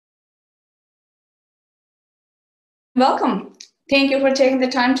Welcome. Thank you for taking the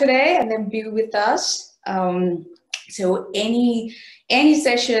time today and then be with us. So any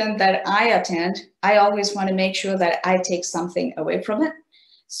session that I attend, I always want to make sure that I take something away from it.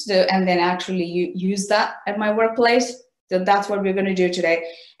 So and then actually use that at my workplace. So that's what we're going to do today.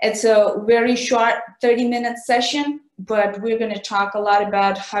 It's a very short 30-minute session, but we're going to talk a lot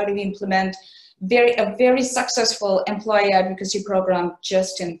about how to implement a very successful employee advocacy program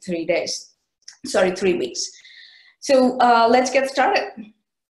just in 3 days. Sorry, 3 weeks. So let's get started.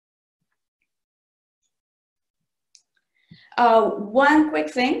 One quick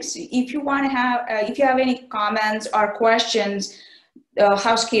thing, so if you want to have, if you have any comments or questions,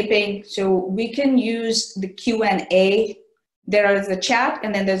 housekeeping, so we can use the Q&A. There is a chat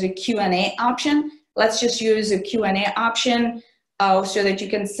and then there's a Q&A option. Let's just use the Q&A option so that you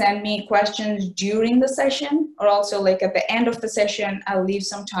can send me questions during the session, or also like at the end of the session, I'll leave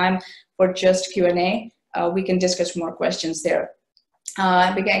some time for just Q&A. We can discuss more questions there.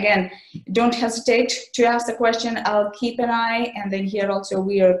 Again, don't hesitate to ask the question. I'll keep an eye, and then here also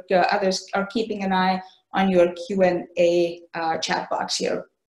others are keeping an eye on your Q&A chat box here.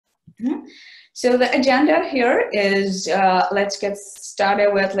 So the agenda here is, let's get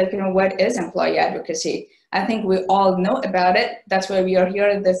started with what is employee advocacy? I think we all know about it. That's why we are here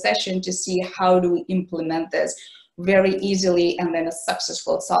in this session, to see how do we implement this very easily, and then a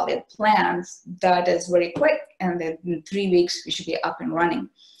successful, solid plan that is very quick, and then in 3 weeks we should be up and running.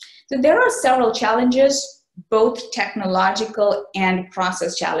 So there are several challenges, both technological and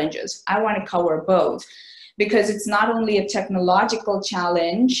process challenges. I want to cover both, because it's not only a technological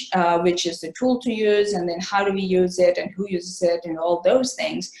challenge, which is the tool to use, and then how do we use it, and who uses it, and all those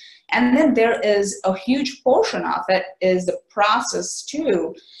things. And then there is a huge portion of it is the process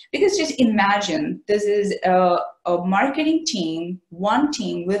too. Because just imagine, this is a marketing team, one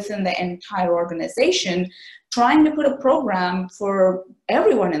team within the entire organization, trying to put a program for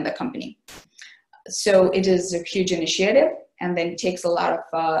everyone in the company. So it is a huge initiative, and then it takes a lot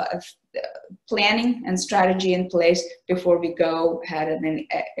of planning and strategy in place before we go ahead and then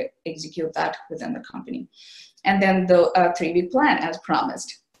execute that within the company. And then the 3-week plan as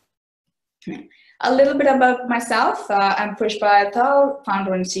promised. A little bit about myself. I'm Pushpa Atal,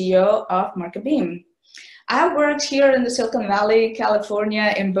 founder and CEO of MarketBeam. I worked here in the Silicon Valley,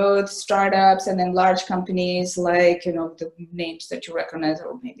 California, in both startups and then large companies like, the names that you recognize,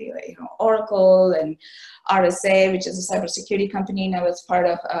 or maybe like, Oracle and RSA, which is a cybersecurity company. Now it's part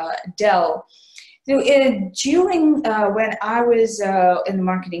of Dell. So during when I was in the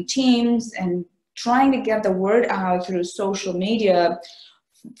marketing teams and trying to get the word out through social media,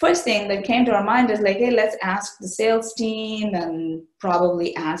 first thing that came to our mind is like, hey, let's ask the sales team and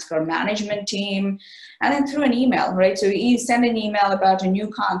probably ask our management team, and then through an email, right? So you send an email about a new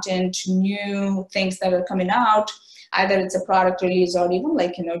content, new things that are coming out, either it's a product release or even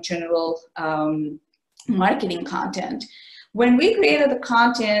like, general marketing content. When we created the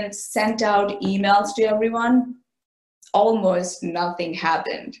content, sent out emails to everyone, almost nothing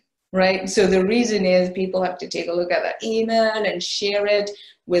happened, right? So the reason is people have to take a look at that email and share it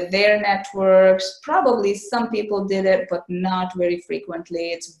with their networks. Probably some people did it, but not very frequently.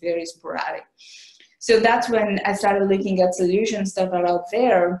 It's very sporadic. So that's when I started looking at solutions that are out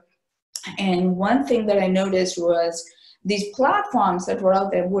there. And one thing that I noticed was these platforms that were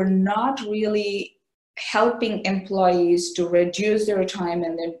out there were not really helping employees to reduce their time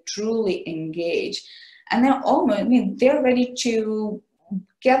and then truly engage. And they're ready to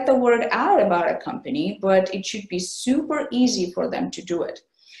get the word out about a company, but it should be super easy for them to do it.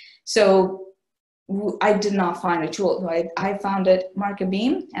 So I did not find a tool, right? I found it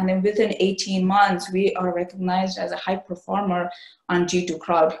MarketBeam, and then within 18 months, we are recognized as a high performer on G2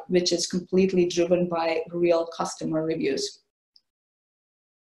 Crowd, which is completely driven by real customer reviews.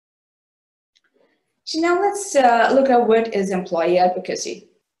 So now let's look at what is employee advocacy.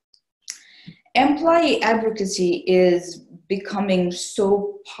 Employee advocacy is becoming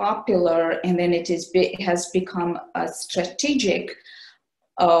so popular, and then it has become a strategic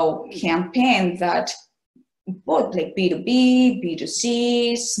campaign that both like B2B,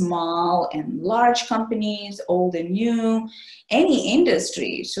 B2C, small and large companies, old and new, any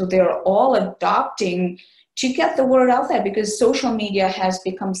industry. So they're all adopting to get the word out there, because social media has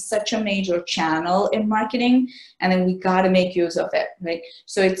become such a major channel in marketing, and then we got to make use of it, right?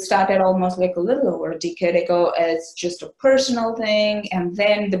 So it started almost like a little over a decade ago as just a personal thing, and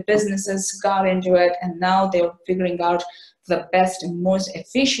then the businesses got into it, and now they're figuring out the best and most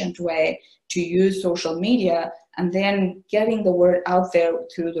efficient way to use social media, and then getting the word out there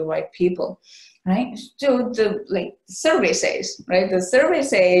through the right people, right? So the survey says, right? The survey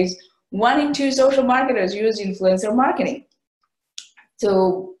says 1 in 2 social marketers use influencer marketing.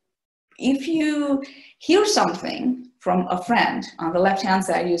 So if you hear something from a friend, on the left-hand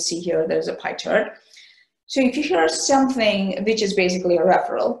side, you see here, there's a pie chart. So if you hear something, which is basically a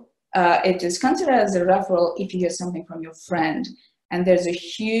referral, it is considered as a referral if you hear something from your friend. And there's a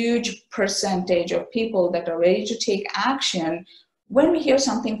huge percentage of people that are ready to take action when we hear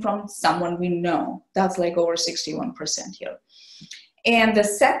something from someone we know. That's like over 61% here. And the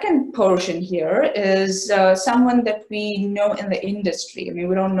second portion here is someone that we know in the industry. I mean,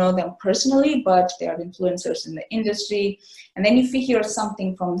 we don't know them personally, but they are influencers in the industry. And then if we hear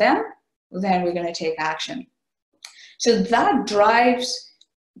something from them, then we're going to take action. So that drives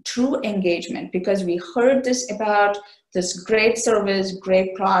true engagement, because we heard this about this great service,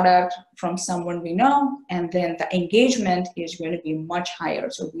 great product from someone we know, and then the engagement is going to be much higher.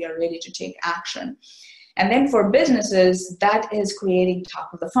 So we are ready to take action. And then for businesses, that is creating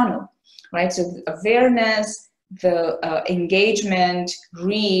top of the funnel, right? So the awareness, the engagement,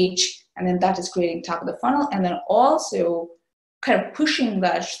 reach, and then that is creating top of the funnel. And then also kind of pushing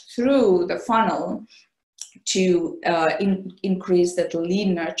that through the funnel to increase that lead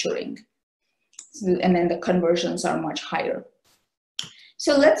nurturing. So, and then the conversions are much higher.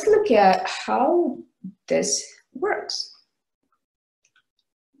 So let's look at how this works.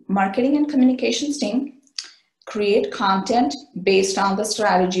 Marketing and communications team create content based on the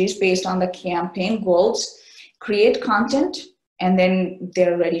strategies, based on the campaign goals, create content, and then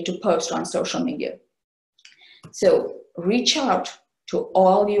they're ready to post on social media. So reach out to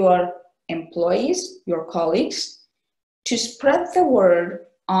all your employees, your colleagues, to spread the word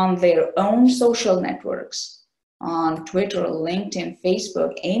on their own social networks, on Twitter, LinkedIn,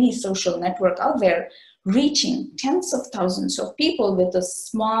 Facebook, any social network out there, reaching tens of thousands of people with a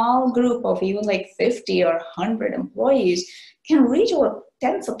small group of even like 50 or 100 employees can reach over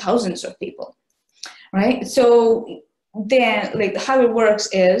tens of thousands of people, right? So then like how it works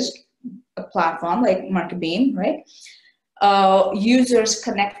is a platform like MarketBeam, right? Users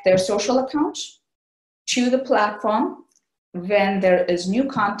connect their social accounts to the platform when there is new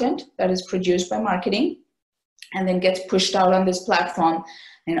content that is produced by marketing and then gets pushed out on this platform.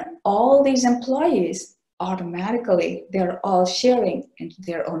 And all these employees automatically, they're all sharing into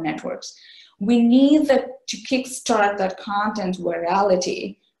their own networks. We need to kickstart that content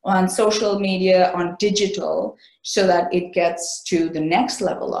virality on social media, on digital, so that it gets to the next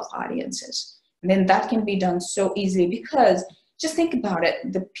level of audiences. And then that can be done so easily, because just think about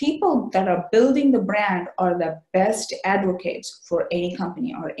it. The people that are building the brand are the best advocates for any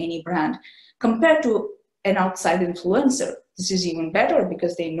company or any brand compared to an outside influencer. This is even better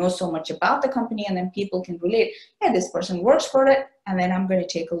because they know so much about the company, and then people can relate. Yeah, this person works for it, and then I'm going to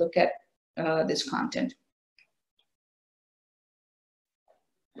take a look at this content.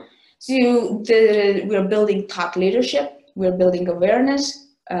 So we're building thought leadership, we're building awareness,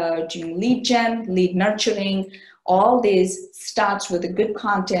 doing lead gen, lead nurturing. All this starts with the good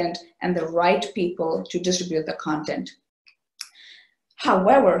content and the right people to distribute the content.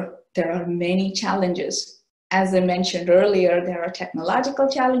 However, there are many challenges. As I mentioned earlier, there are technological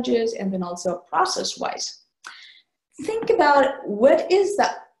challenges and then also process-wise. Think about what is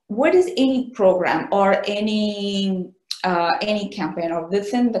any program or any campaign or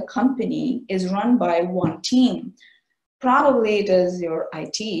within the company is run by one team. Probably it is your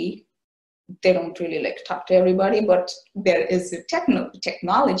IT. They don't really like talk to everybody, but there is a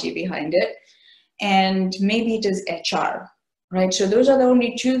technology behind it. And maybe it is HR, right? So those are the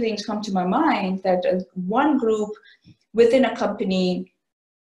only two things come to my mind, that one group within a company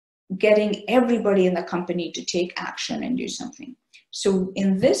getting everybody in the company to take action and do something. So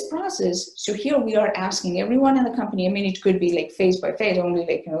in this process, so here we are asking everyone in the company, I mean, it could be like phase by phase, only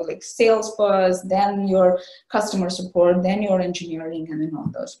like, you know, like sales first, then your customer support, then your engineering, and then all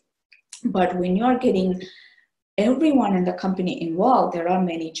those. But when you're getting everyone in the company involved, there are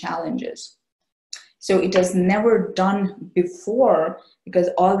many challenges. So it was never done before, because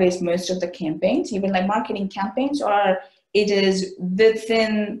always most of the campaigns, even like marketing campaigns, it is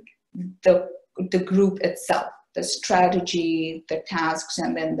within the group itself. The strategy, the tasks,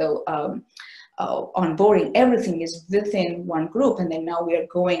 and then the onboarding, everything is within one group. And then now we are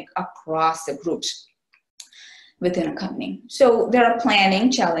going across the groups within a company. So there are planning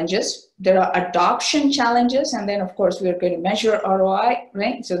challenges, there are adoption challenges, and then of course we are going to measure ROI,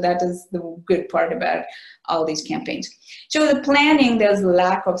 right? So that is the good part about all these campaigns. So the planning, there's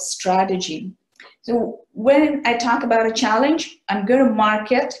lack of strategy. So when I talk about a challenge, I'm going to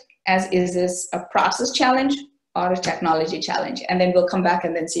mark it as, is this a process challenge or a technology challenge? And then we'll come back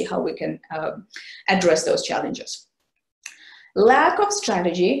and then see how we can address those challenges. Lack of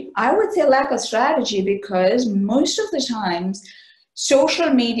strategy. I would say lack of strategy because most of the times social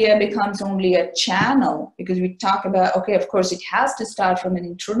media becomes only a channel, because we talk about, okay, of course it has to start from an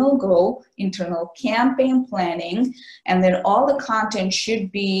internal goal, internal campaign planning, and then all the content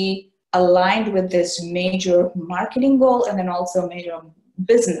should be aligned with this major marketing goal and then also a major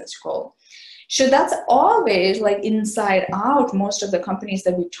business goal. So that's always like inside out, most of the companies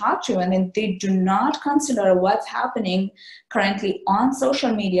that we talk to, and then they do not consider what's happening currently on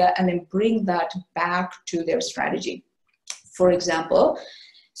social media and then bring that back to their strategy. For example,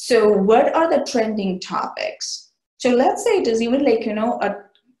 so what are the trending topics? So let's say it is even like, a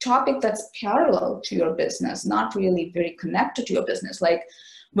topic that's parallel to your business, not really very connected to your business, like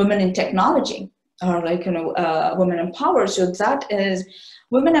women in technology, or like, women in power. So that is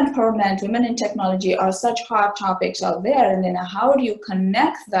women empowerment, women in technology are such hot topics out there. And then how do you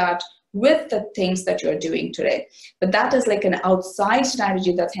connect that with the things that you're doing today? But that is like an outside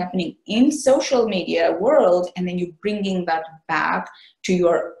strategy that's happening in social media world, and then you bringing that back to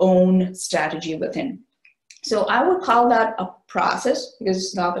your own strategy within. So I would call that a process, because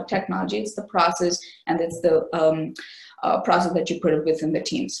it's not the technology, it's the process, and it's the process that you put within the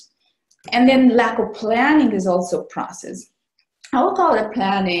teams. And then lack of planning is also process. I will call it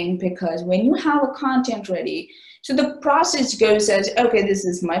planning because when you have a content ready, so the process goes as, okay, this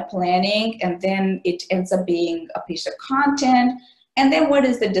is my planning, and then it ends up being a piece of content, and then what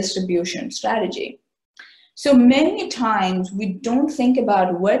is the distribution strategy? So many times we don't think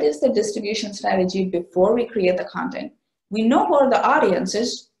about what is the distribution strategy before we create the content. We know who are the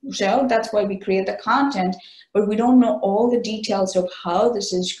audiences, so that's why we create the content, but we don't know all the details of how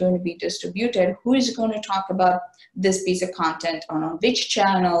this is going to be distributed, who is going to talk about this piece of content on which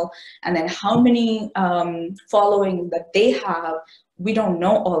channel, and then how many following that they have. We don't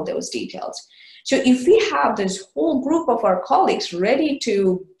know all those details. So if we have this whole group of our colleagues ready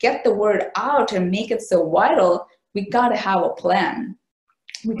to get the word out and make it so viral, we got to have a plan.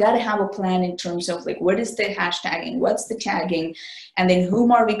 We got to have a plan in terms of like, what is the hashtagging, what's the tagging, and then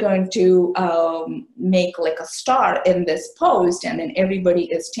whom are we going to make like a star in this post, and then everybody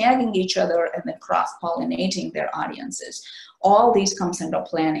is tagging each other and then cross-pollinating their audiences. All these comes under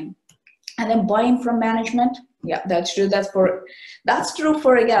planning. And then buying from management. Yeah, that's true. That's true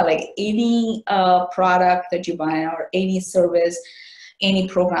for, again, like any product that you buy or any service, any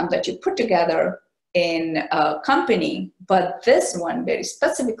program that you put together in a company, but this one very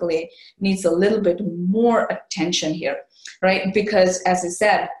specifically needs a little bit more attention here, right? Because as I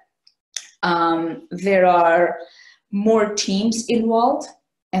said, there are more teams involved,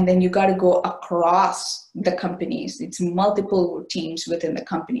 and then you got to go across the companies. It's multiple teams within the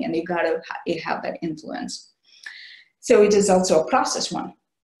company, and you got to have that influence. So it is also a process one.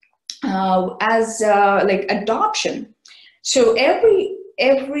 Like adoption. So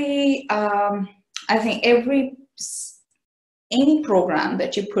I think any program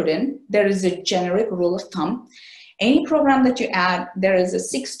that you put in, there is a generic rule of thumb. Any program that you add, there is a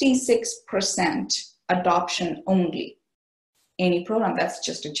 66% adoption only. Any program, that's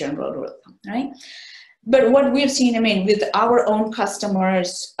just a general rule of thumb, right? But what we've seen, I mean, with our own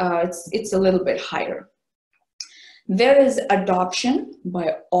customers, it's a little bit higher. There is adoption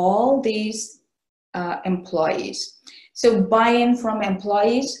by all these employees. So buy-in from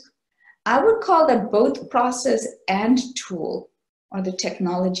employees, I would call that both process and tool, or the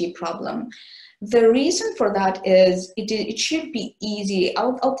technology problem. The reason for that is it should be easy.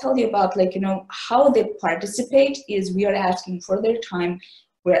 I'll tell you about, like, how they participate is we are asking for their time.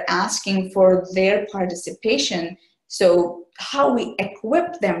 We're asking for their participation. So how we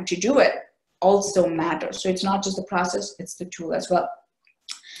equip them to do it also matters. So it's not just the process, it's the tool as well.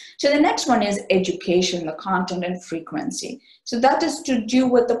 So the next one is education, the content and frequency. So that is to do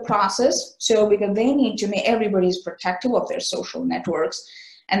with the process. So because they need to make, everybody's protective of their social networks.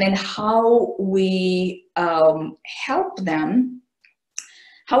 And then how we help them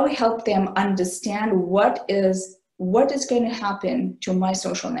understand what is going to happen to my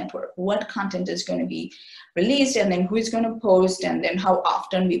social network, what content is going to be released, and then who is going to post, and then how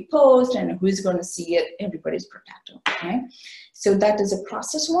often we post, and who is going to see it. Everybody's protective, okay? So that is a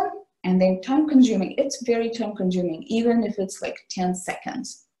process one. And then time consuming, it's very time consuming, even if it's like 10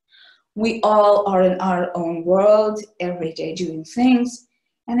 seconds. We all are in our own world every day doing things.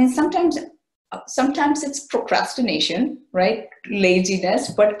 And then sometimes it's procrastination, right?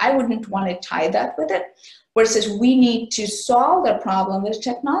 Laziness, but I wouldn't want to tie that with it. Versus we need to solve the problem with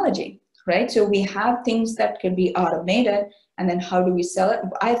technology, right? So we have things that can be automated, and then how do we sell it?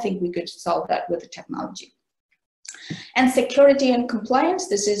 I think we could solve that with the technology. And security and compliance,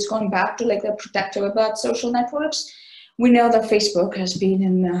 this is going back to like the protective about social networks. We know that Facebook has been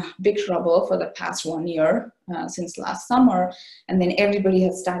in big trouble for the past 1 year, since last summer, and then everybody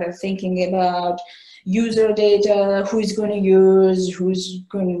has started thinking about user data, who's going to use, who's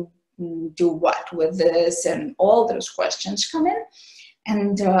going to do what with this, and all those questions come in.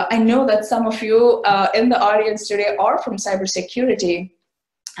 And I know that some of you in the audience today are from cybersecurity.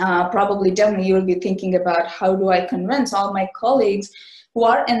 Probably definitely you'll be thinking about, how do I convince all my colleagues who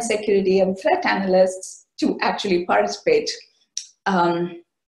are in security and threat analysts to actually participate? Okay,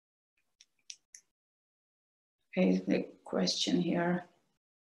 the question here.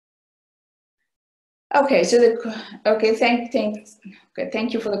 Okay, so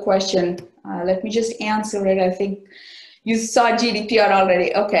thank you for the question. Let me just answer it. I think you saw GDPR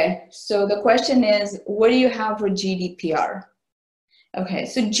already. Okay, so the question is, what do you have for GDPR? Okay,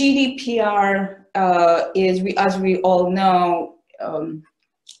 so GDPR is, as we all know,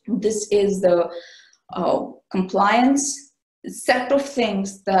 this is the compliance set of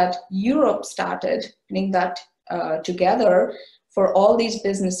things that Europe started, putting that together for all these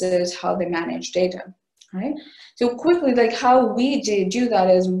businesses, how they manage data, right? So quickly, like how we do that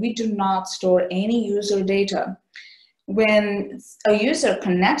is, we do not store any user data. When a user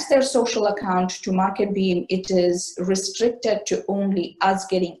connects their social account to MarketBeam, it is restricted to only us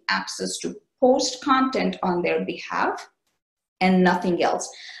getting access to post content on their behalf and nothing else.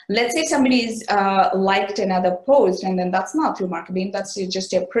 Let's say somebody's liked another post, and then that's not through MarketBeam, that's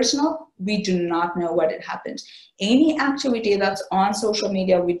just a personal, we do not know what it happened. Any activity that's on social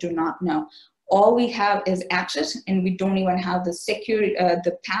media, we do not know. All we have is access, and we don't even have the security,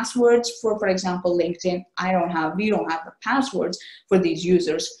 the passwords for example, LinkedIn. We don't have the passwords for these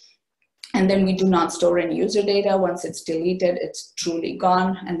users. And then we do not store any user data. Once it's deleted, it's truly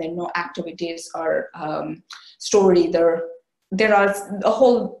gone, and then no activities are stored either. There are a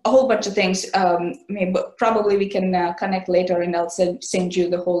whole bunch of things. Probably we can connect later, and I'll send you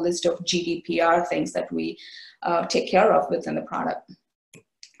the whole list of GDPR things that we take care of within the product.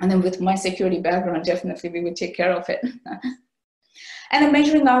 And then with my security background, definitely we would take care of it. And then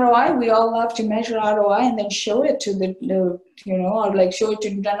measuring ROI, we all love to measure ROI and then show it to the or like show it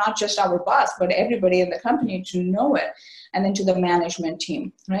to not just our boss, but everybody in the company to know it, and then to the management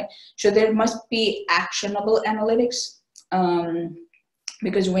team, right? So there must be actionable analytics,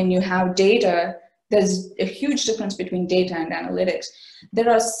 because when you have data, there's a huge difference between data and analytics.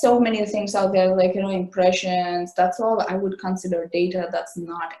 There are so many things out there, like, impressions, that's all I would consider data. That's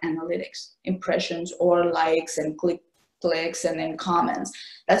not analytics. Impressions or likes and clicks and then comments,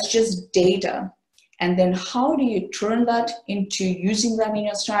 that's just data. And then how do you turn that into using that in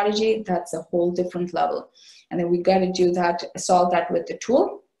your strategy? That's a whole different level. And then we got to do that, solve that with the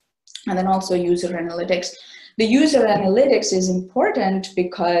tool, and then also user analytics. The user analytics is important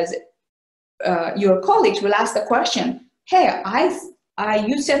because your colleagues will ask the question, hey,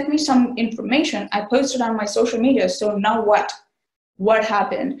 you sent me some information, I posted on my social media, so now what? What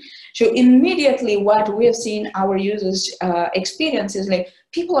happened? So immediately what we have seen our users experience is, like,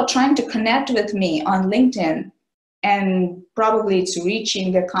 people are trying to connect with me on LinkedIn, and probably it's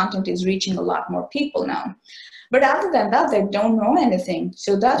reaching, their content is reaching a lot more people now. But other than that, they don't know anything.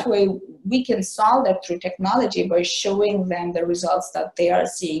 So that way we can solve that through technology by showing them the results that they are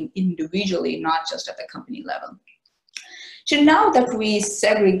seeing individually, not just at the company level. So now that we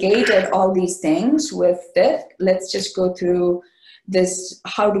segregated all these things with this, let's just go through this.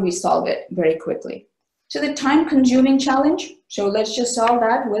 How do we solve it very quickly? So the time-consuming challenge, so let's just solve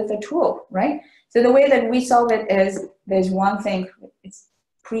that with a tool, right? So the way that we solve it is, there's one thing, it's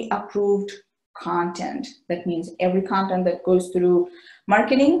pre-approved content. That means every content that goes through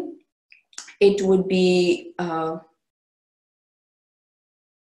marketing, it would be,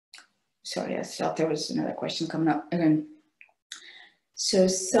 sorry, I thought there was another question coming up again. So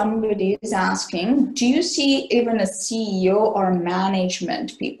somebody is asking, do you see even a CEO or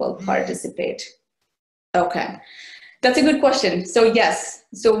management people participate? Okay, that's a good question. So yes,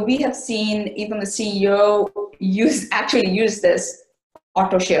 so we have seen even the CEO actually use this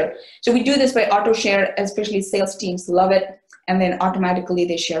auto share. So we do this by auto share, especially sales teams love it, and then automatically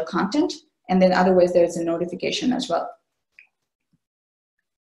they share content, and then otherwise there's a notification as well.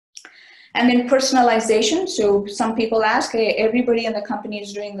 And then personalization. So some people ask, hey, everybody in the company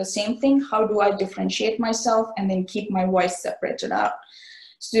is doing the same thing. How do I differentiate myself and then keep my voice separated out?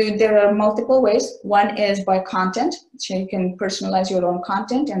 So there are multiple ways. One is by content. So you can personalize your own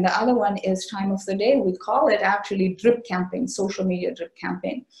content. And the other one is time of the day. We call it actually drip campaign, social media drip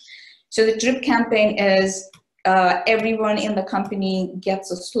campaign. So the drip campaign is everyone in the company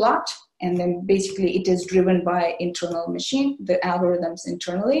gets a slot, and then basically it is driven by internal machine, the algorithms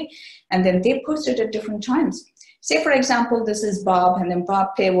internally, and then they post it at different times. Say, for example, this is Bob, and then Bob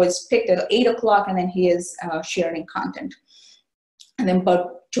was picked at 8 o'clock, and then he is sharing content. And then,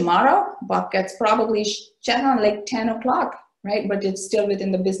 but tomorrow, Bob gets probably checked on like 10 o'clock, right? But it's still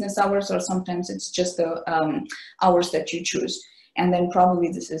within the business hours, or sometimes it's just the hours that you choose. And then probably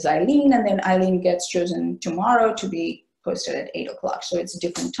this is Eileen, and then Eileen gets chosen tomorrow to be posted at 8 o'clock. So it's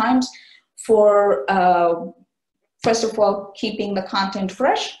different times for, first of all, keeping the content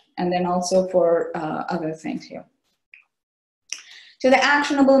fresh, and then also for other things here. So the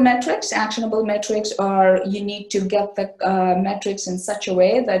actionable metrics are, you need to get the metrics in such a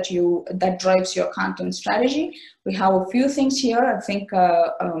way that that drives your content strategy. We have a few things here. I think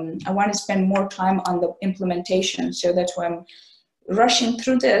I want to spend more time on the implementation, so that's why I'm rushing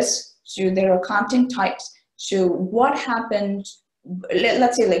through this. So there are content types. So what happens,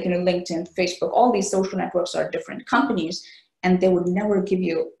 let's say like, LinkedIn, Facebook, all these social networks are different companies, and they would never give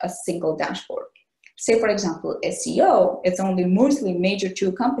you a single dashboard. Say, for example, SEO, it's only mostly major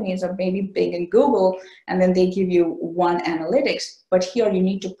two companies, or maybe Bing and Google, and then they give you one analytics. But here you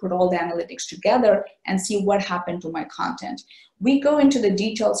need to put all the analytics together and see what happened to my content. We go into the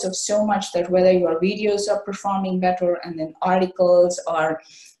details of so much that whether your videos are performing better, and then articles or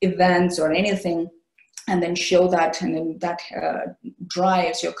events or anything, and then show that, and then that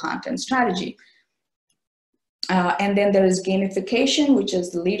drives your content strategy. And then there is gamification, which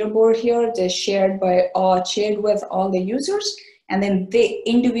is the leaderboard here. They're shared with all the users, and then the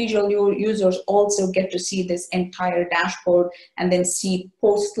individual users also get to see this entire dashboard, and then see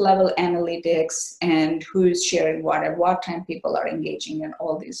post-level analytics and who's sharing what, at what time people are engaging, and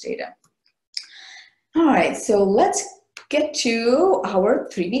all these data. All right, so let's get to our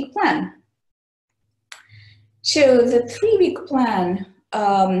 3-week plan. So the 3-week plan,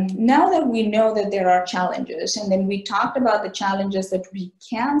 now that we know that there are challenges, and then we talked about the challenges that we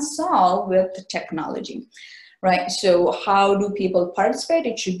can solve with the technology, right? So how do people participate?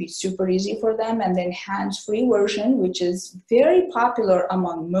 It should be super easy for them. And then hands-free version, which is very popular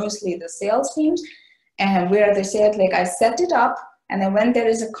among mostly the sales teams, and where they say, like, I set it up, and then when there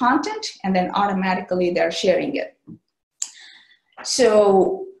is a content, and then automatically they're sharing it.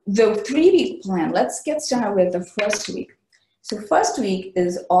 So the 3-week plan, let's get started with the first week. So first week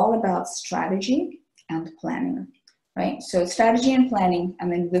is all about strategy and planning, right? So strategy and planning,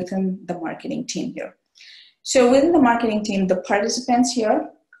 and then within the marketing team here. So within the marketing team, the participants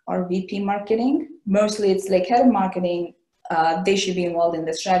here are VP marketing. Mostly it's like head of marketing. They should be involved in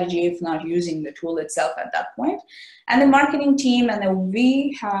the strategy, if not using the tool itself at that point. And the marketing team, and then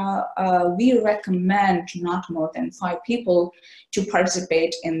we recommend not more than 5 people to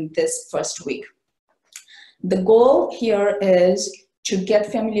participate in this first week. The goal here is to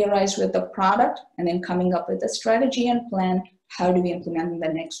get familiarized with the product, and then coming up with a strategy and plan. How do we implement in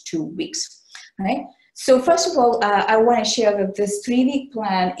the next 2 weeks, right? So first of all, I want to share that this 3-week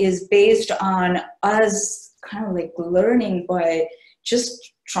plan is based on us kind of like learning by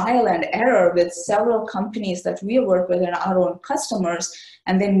just trial and error with several companies that we work with and our own customers.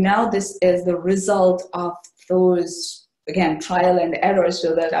 And then now this is the result of those, again, trial and error,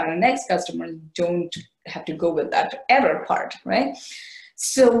 so that our next customers don't have to go with that error part, right?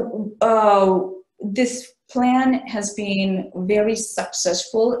 So this plan has been very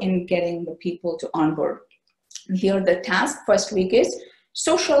successful in getting the people to onboard. Here the task first week is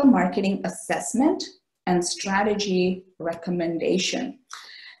social marketing assessment and strategy recommendation.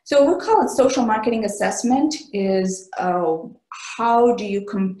 So we call it social marketing assessment is how do you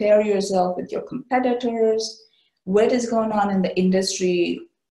compare yourself with your competitors? What is going on in the industry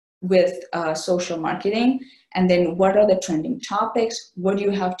with social marketing? And then what are the trending topics? What do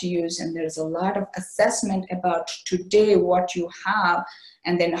you have to use? And there's a lot of assessment about today, what you have,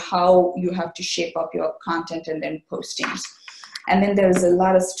 and then how you have to shape up your content and then postings. And then there's a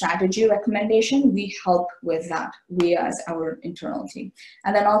lot of strategy recommendation. We help with that, we as our internal team.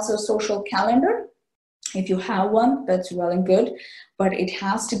 And then also social calendar. If you have one, that's well and good, but it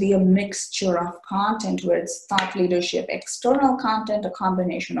has to be a mixture of content where it's thought leadership, external content, a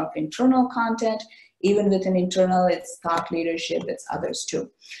combination of internal content. Even within internal, it's thought leadership, it's others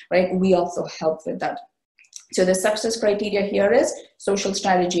too, right? We also help with that. So the success criteria here is social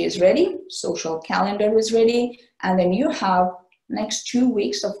strategy is ready, social calendar is ready, and then you have next 2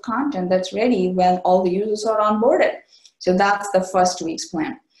 weeks of content that's ready when all the users are onboarded. So that's the first week's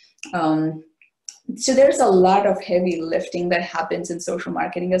plan. So there's a lot of heavy lifting that happens in social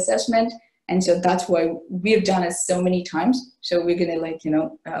marketing assessment. And so that's why we've done it so many times. So we're gonna like,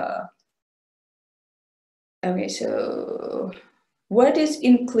 okay, so what is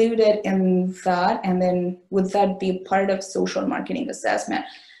included in that? And then would that be part of social marketing assessment?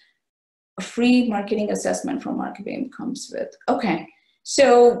 A free marketing assessment from Marketing comes with. Okay,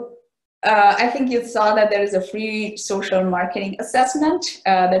 so I think you saw that there is a free social marketing assessment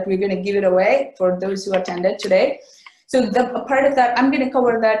that we're going to give it away for those who attended today. So a part of that, I'm going to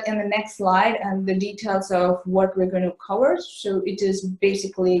cover that in the next slide and the details of what we're going to cover. So it is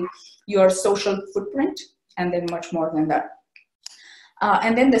basically your social footprint and then much more than that.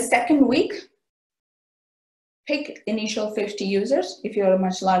 And then the second week, pick initial 50 users if you're a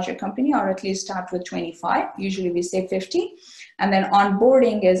much larger company, or at least start with 25. Usually we say 50. And then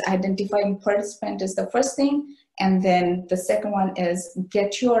onboarding is identifying participant is the first thing. And then the second one is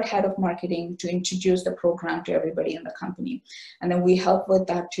get your head of marketing to introduce the program to everybody in the company. And then we help with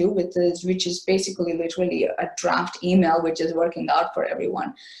that too, with this, which is basically literally a draft email, which is working out for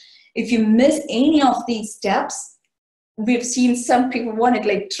everyone. If you miss any of these steps, we've seen some people want to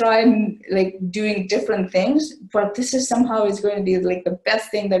like try and like doing different things, but this is somehow is going to be like the best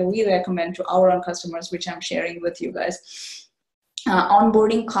thing that we recommend to our own customers, which I'm sharing with you guys.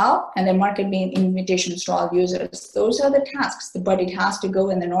 Onboarding call and then marketing invitations to all users. Those are the tasks, but it has to go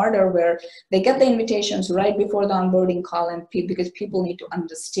in an order where they get the invitations right before the onboarding call, and because people need to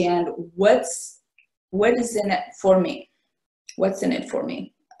understand what is in it for me. What's in it for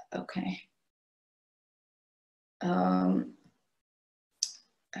me? Okay.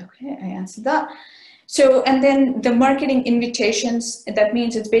 Okay, I answered that. So, and then the marketing invitations, that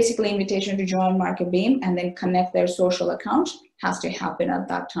means it's basically invitation to join MarketBeam and then connect their social account has to happen at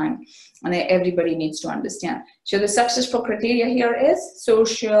that time. And everybody needs to understand. So the successful criteria here is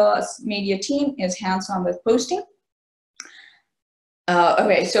social media team is hands-on with posting.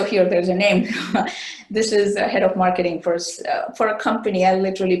 Okay, so here there's a name. This is a head of marketing for a company. I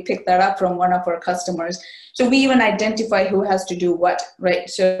literally picked that up from one of our customers. So we even identify who has to do what, right?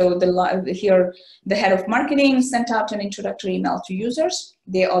 So here, the head of marketing sent out an introductory email to users.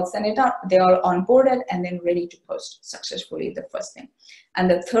 They all send it out. They are onboarded and then ready to post successfully, the first thing. And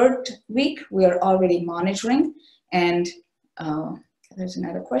the third week, we are already monitoring. And there's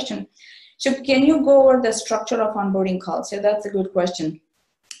another question. So can you go over the structure of onboarding calls? So that's a good question.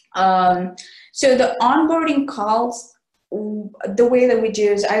 So the onboarding calls, the way that we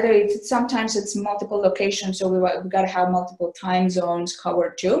do is either sometimes it's multiple locations, so we've got to have multiple time zones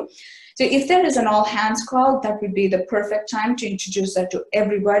covered too. So if there is an all hands call, that would be the perfect time to introduce that to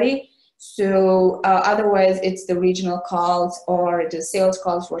everybody. So otherwise it's the regional calls or it is sales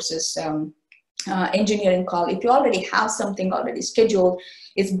calls versus engineering call. If you already have something already scheduled,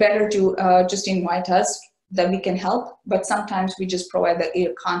 it's better to just invite us that we can help, but sometimes we just provide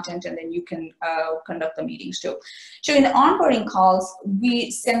the content and then you can conduct the meetings too. So in the onboarding calls,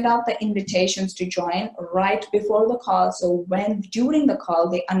 we send out the invitations to join right before the call. So when during the call,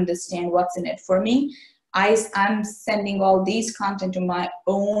 they understand what's in it for me. I'm sending all these content to my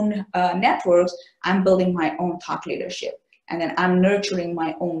own networks. I'm building my own thought leadership. And then I'm nurturing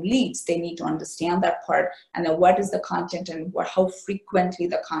my own leads. They need to understand that part. And then what is the content and how frequently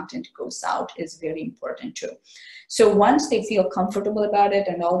the content goes out is very important too. So once they feel comfortable about it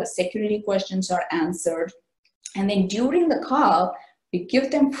and all the security questions are answered, and then during the call, we give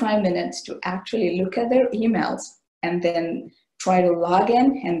them 5 minutes to actually look at their emails and then try to log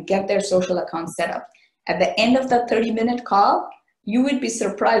in and get their social account set up. At the end of the 30-minute call, you would be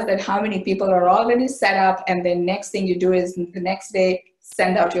surprised at how many people are already set up, and then next thing you do is the next day,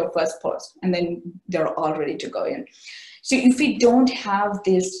 send out your first post, and then they're all ready to go in. So if we don't have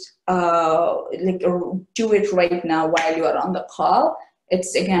this, do it right now while you are on the call,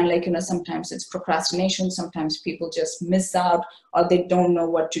 it's again, sometimes it's procrastination, sometimes people just miss out or they don't know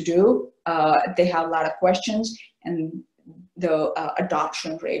what to do. They have a lot of questions and the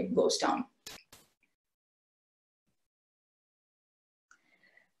adoption rate goes down.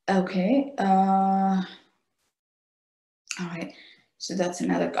 Okay, all right, so that's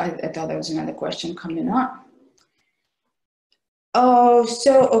another, I thought there was another question coming up. Oh,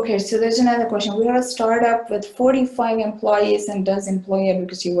 okay, so there's another question. We are a startup with 45 employees and does employee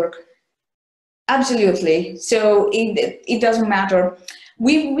advocacy work? Absolutely, so it doesn't matter.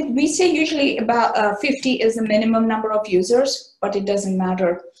 We say usually about 50 is the minimum number of users, but it doesn't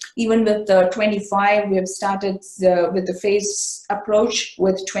matter. Even with the 25, we have started with the phase approach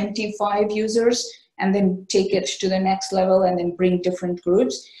with 25 users and then take it to the next level and then bring different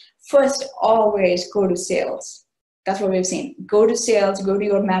groups. First, always go to sales. That's what we've seen. Go to sales, go to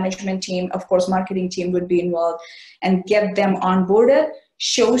your management team. Of course, marketing team would be involved and get them onboarded,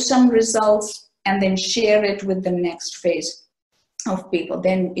 show some results, and then share it with the next phase of people.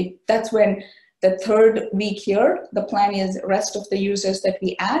 Then that's when the third week here, the plan is rest of the users that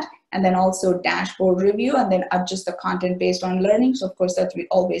we add, and then also dashboard review, and then adjust the content based on learning. So of course that we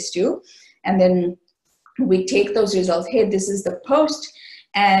always do. And then we take those results. Hey, this is the post,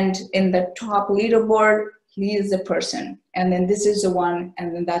 and in the top leaderboard, he is the person, and then this is the one,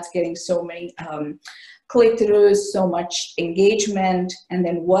 and then that's getting so many click-throughs, so much engagement, and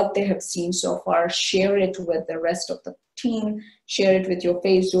then what they have seen so far, share it with the rest of the team, share it with your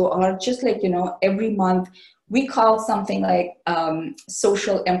Facebook, or just like, you know, every month we call something like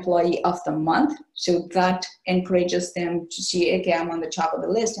social employee of the month. So that encourages them to see, okay, I'm on the top of the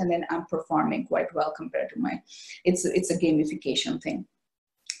list, and then I'm performing quite well compared to it's a gamification thing.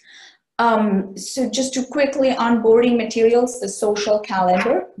 So just to quickly, onboarding materials, the social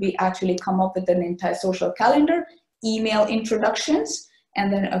calendar, we actually come up with an entire social calendar, email introductions,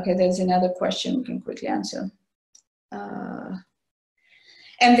 and then, okay, there's another question we can quickly answer. And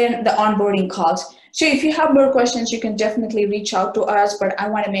then the onboarding calls. So if you have more questions, you can definitely reach out to us, but I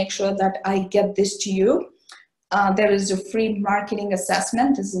want to make sure that I get this to you. There is a free marketing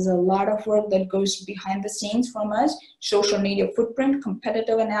assessment. This is a lot of work that goes behind the scenes from us. Social media footprint,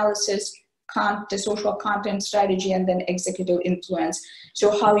 competitive analysis, the social content strategy, and then executive influence.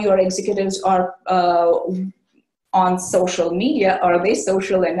 So how your executives are on social media, are they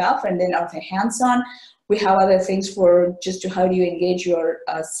social enough, and then are they hands-on? We have other things for just to how do you engage your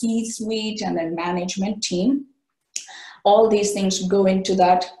C-suite and then management team. All these things go into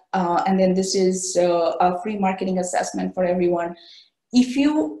that. And then this is a free marketing assessment for everyone. If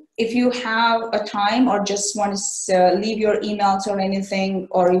you have a time or just want to leave your emails or anything,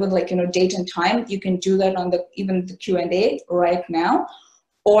 or even like, you know, date and time, you can do that on even the Q&A right now,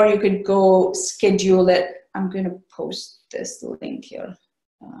 or you could go schedule it. I'm going to post this link here.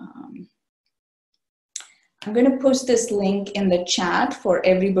 I'm going to post this link in the chat for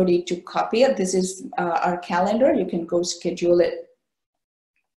everybody to copy it. This is our calendar. You can go schedule it.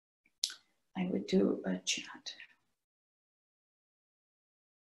 I would do a chat.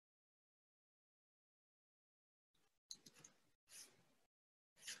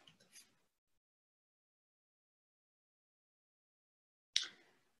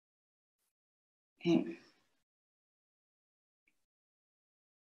 Okay.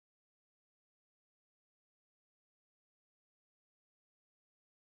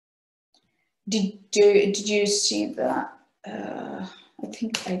 Did you see that? I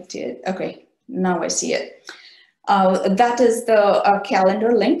think I did. Okay, now I see it. That is the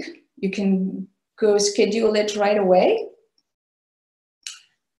calendar link. You can go schedule it right away.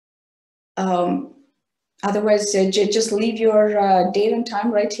 Otherwise, just leave your date and time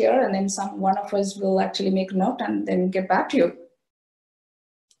right here, and then one of us will actually make a note and then get back to you.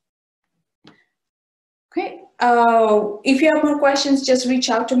 Okay. If you have more questions, just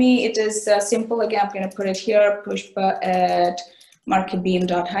reach out to me. It is simple. Again, I'm going to put it here,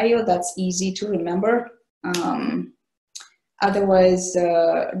 pushpa@marketbeam.io. That's easy to remember. Otherwise,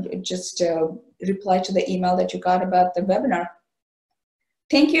 just reply to the email that you got about the webinar.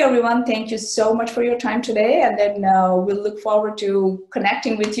 Thank you, everyone. Thank you so much for your time today. And then we'll look forward to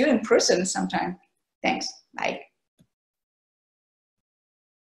connecting with you in person sometime. Thanks. Bye.